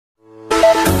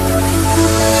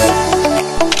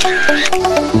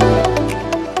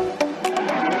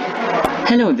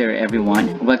there everyone,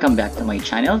 welcome back to my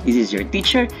channel. This is your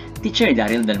teacher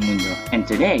Daryl Del Mundo, and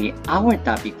today our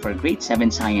topic for grade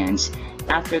 7 science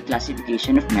after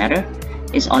classification of matter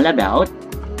is all about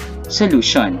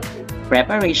solution,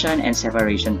 preparation and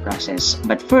separation process.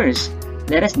 But first,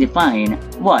 let us define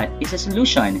what is a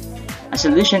solution. A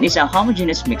solution is a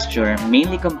homogeneous mixture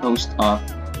mainly composed of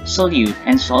solute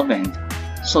and solvent.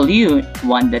 Solute,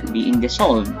 one that being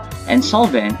dissolved, and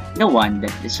solvent, the one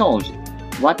that dissolves.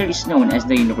 Water is known as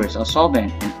the universal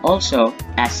solvent, and also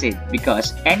acid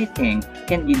because anything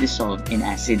can be dissolved in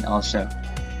acid also.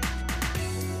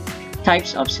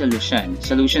 Types of solution.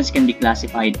 Solutions can be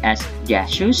classified as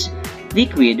gaseous,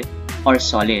 liquid, or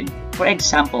solid. For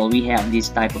example, we have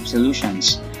these type of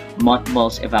solutions: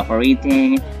 mothballs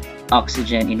evaporating,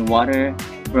 oxygen in water,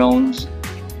 bronze,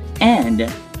 and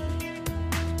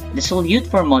the solute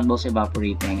for mothballs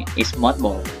evaporating is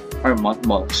mothball or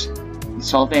mothballs. The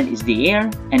solvent is the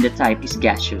air, and the type is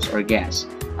gaseous or gas.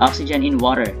 Oxygen in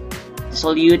water. The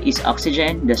solute is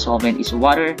oxygen, the solvent is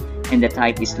water, and the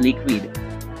type is liquid.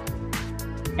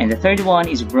 And the third one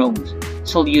is bronze.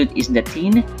 Solute is the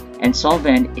tin, and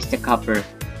solvent is the copper.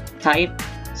 Type,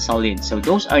 solid. So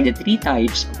those are the three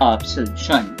types of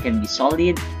solution. Can be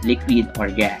solid, liquid,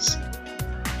 or gas.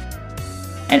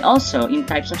 And also, in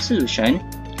types of solution,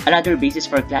 another basis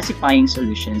for classifying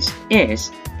solutions is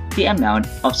the amount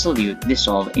of solute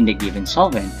dissolved in the given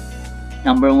solvent.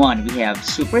 Number 1, we have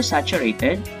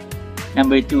supersaturated.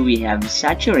 Number 2, we have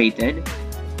saturated.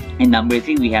 And number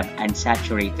 3, we have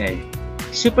unsaturated.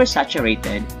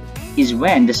 Supersaturated is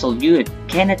when the solute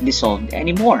cannot dissolve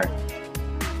anymore.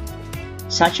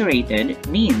 Saturated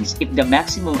means if the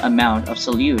maximum amount of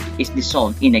solute is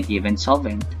dissolved in a given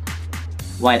solvent.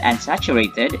 While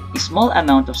unsaturated is small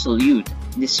amount of solute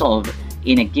dissolved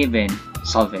in a given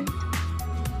solvent.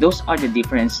 Those are the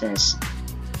differences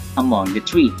among the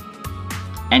three.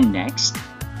 And next,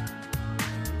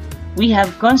 we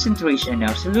have concentration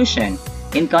of solution.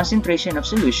 In concentration of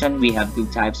solution, we have two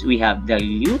types. We have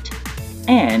dilute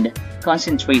and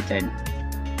concentrated.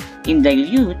 In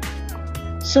dilute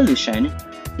solution,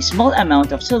 a small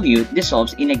amount of solute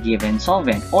dissolves in a given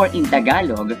solvent, or in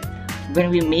Tagalog,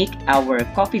 when we make our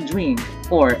coffee drink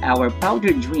or our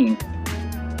powder drink,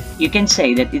 you can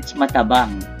say that it's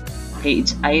matabang. Okay,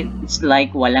 it's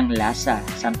like walang lasa,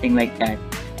 something like that.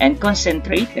 And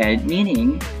concentrated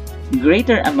meaning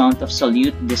greater amount of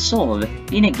solute dissolved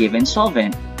in a given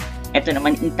solvent. Ito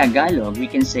naman in Tagalog, we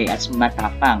can say as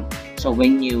matapang. So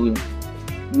when you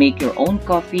make your own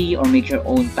coffee or make your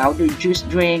own powder juice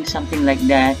drink, something like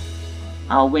that,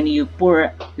 when you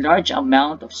pour large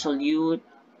amount of solute,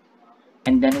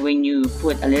 and then when you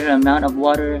put a little amount of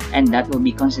water, and that will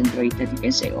be concentrated, you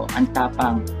can say, oh, ang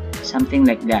tapang, something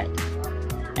like that.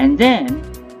 And then,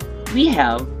 we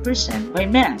have percent by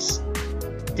mass.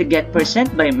 To get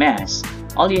percent by mass,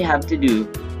 all you have to do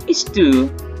is to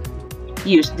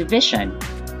use division.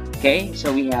 Okay,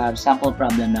 so we have sample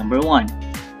problem number 1.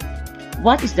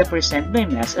 What is the percent by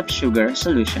mass of sugar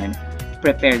solution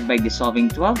prepared by dissolving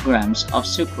 12 grams of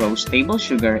sucrose table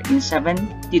sugar in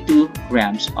 72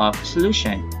 grams of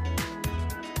solution?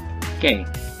 Okay,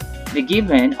 the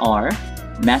given are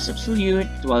mass of solute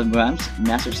 12 grams,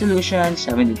 mass of solution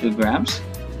 72 grams.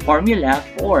 Formula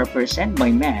for percent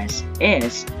by mass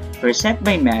is percent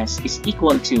by mass is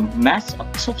equal to mass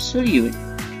of solute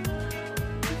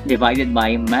divided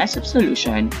by mass of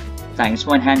solution times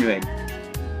 100.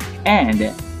 And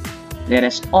let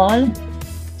us all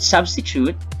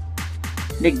substitute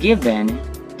the given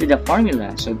to the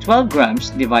formula. So 12 grams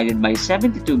divided by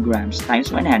 72 grams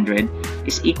times 100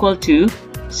 is equal to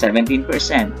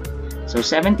 17%. So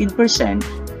 17%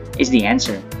 is the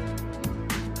answer.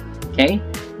 Okay,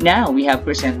 now we have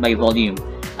percent by volume.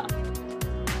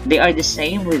 They are the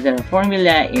same with the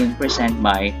formula in percent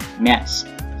by mass.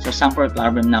 So sample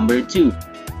problem number 2.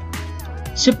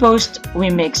 Suppose we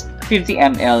mixed 50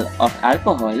 ml of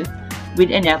alcohol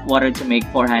with enough water to make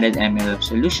 400 ml of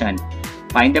solution.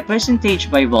 Find the percentage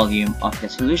by volume of the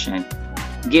solution.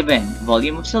 Given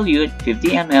volume of solute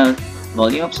 50 ml,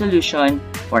 volume of solution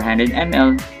 400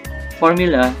 ml,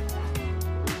 formula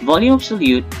volume of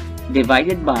solute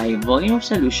divided by volume of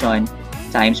solution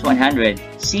times 100.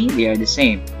 See, they are the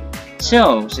same.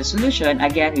 So, sa solution,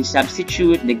 again, we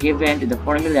substitute the given to the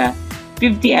formula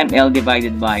 50 ml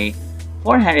divided by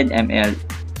 400 ml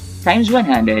times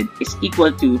 100 is equal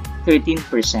to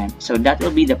 13%. So that will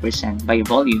be the percent by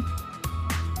volume.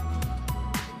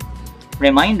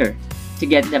 Reminder, to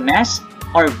get the mass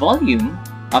or volume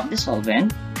of the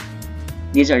solvent,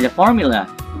 these are the formula.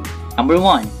 Number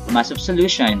 1, mass of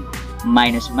solution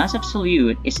minus mass of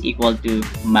solute is equal to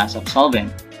mass of solvent.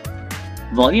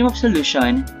 volume of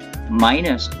solution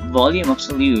minus volume of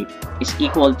solute is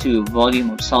equal to volume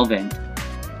of solvent.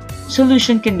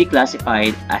 Solution can be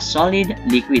classified as solid,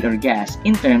 liquid, or gas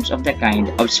in terms of the kind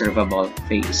of observable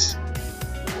phase.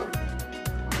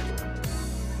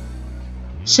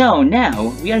 So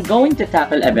now, we are going to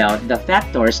tackle about the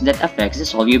factors that affects the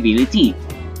solubility.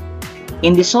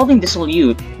 In dissolving the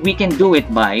solute, we can do it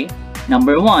by,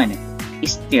 number 1,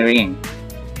 stirring.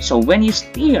 So when you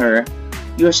stir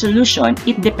your solution,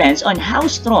 it depends on how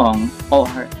strong or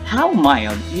how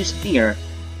mild you stir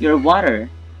your water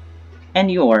and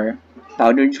your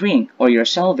powdered drink or your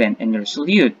solvent and your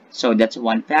solute. So that's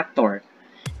one factor.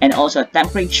 And also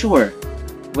temperature.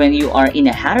 When you are in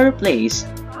a hotter place,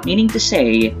 meaning to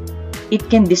say, it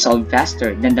can dissolve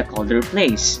faster than the colder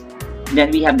place.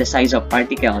 Then we have the size of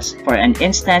particles. For an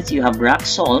instance, you have rock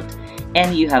salt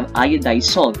and you have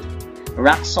iodized salt.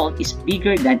 Rock salt is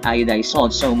bigger than iodized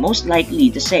salt, so most likely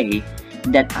to say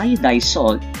that iodized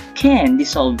salt can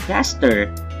dissolve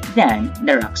faster than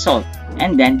the rock salt.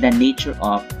 And then the nature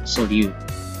of solute.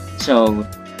 So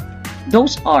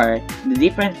those are the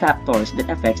different factors that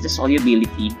affects the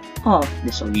solubility of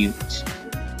the solutes.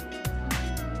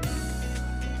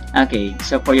 Okay,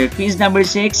 so for your quiz number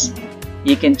 6,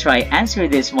 you can try answer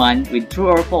this one with true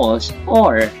or false,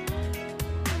 or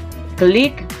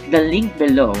click the link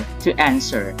below to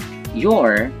answer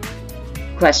your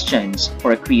questions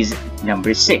for quiz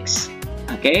number 6.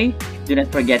 Okay? Do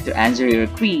not forget to answer your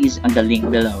quiz on the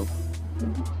link below.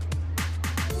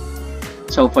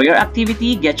 So for your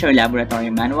activity, get your laboratory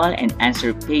manual and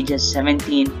answer pages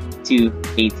 17 to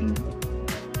 18.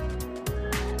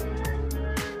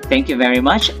 Thank you very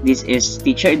much. This is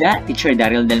Teacher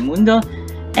Daryl Del Mundo,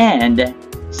 and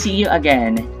see you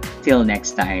again till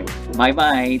next time.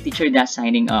 Bye-bye. Teacher Da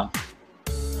signing off.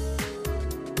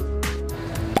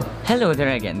 Hello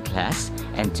there again, class.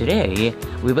 And today,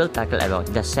 we will tackle about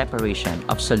the separation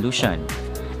of solution.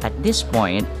 At this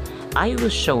point, I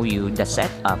will show you the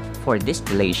setup for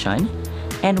distillation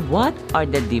and what are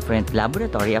the different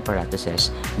laboratory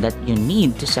apparatuses that you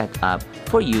need to set up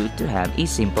for you to have a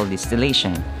simple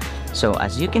distillation. So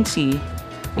as you can see,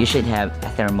 you should have a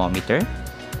thermometer,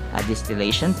 a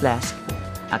distillation flask,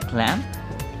 a clamp,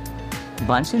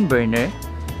 Bunsen burner,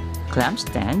 clamp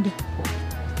stand,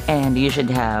 and you should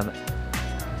have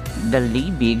the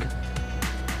Liebig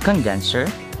condenser,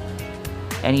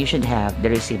 and you should have the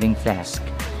receiving flask.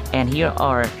 And here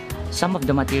are some of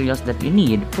the materials that you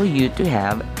need for you to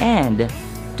have and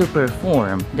to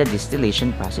perform the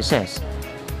distillation processes.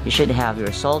 You should have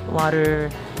your salt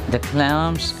water, the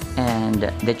clamps,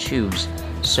 and the tubes.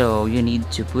 So you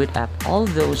need to put up all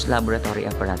those laboratory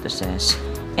apparatuses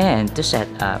and to set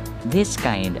up this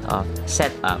kind of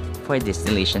setup for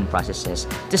distillation processes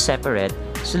to separate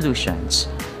solutions.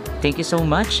 Thank you so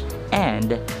much,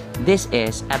 and this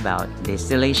is about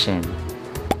distillation.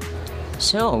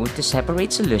 So to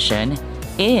separate solution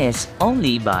is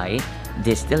only by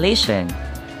distillation.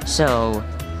 So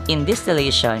in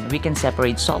distillation, we can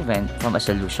separate solvent from a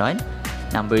solution.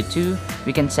 Number 2,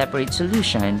 we can separate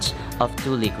solutions of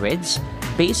two liquids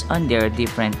based on their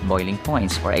different boiling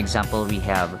points. For example, we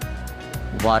have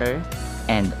water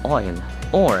and oil,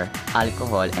 or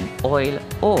alcohol and oil,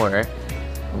 or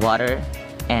water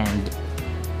and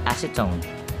acetone.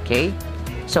 Okay?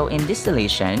 So in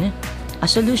distillation, a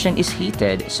solution is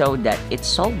heated so that its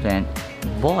solvent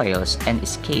boils and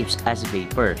escapes as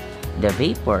vapor. The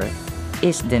vapor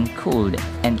is then cooled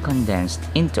and condensed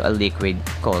into a liquid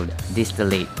called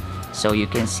distillate. So you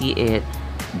can see it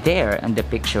there on the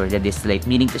picture, the distillate,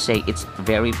 meaning to say it's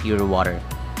very pure water.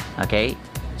 Okay,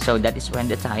 so that is when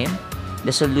the time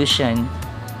the solution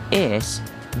is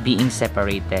being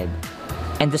separated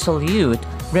and the solute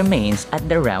remains at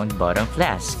the round bottom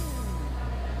flask.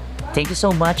 Thank you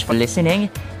so much for listening.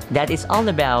 That is all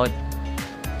about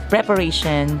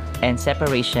preparation and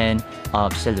separation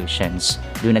of solutions.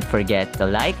 Do not forget to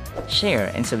like,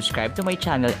 share, and subscribe to my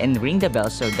channel and ring the bell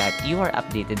so that you are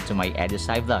updated to my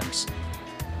EduSciVlogs.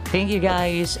 Thank you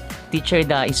guys. Teacher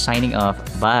Da is signing off.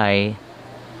 Bye.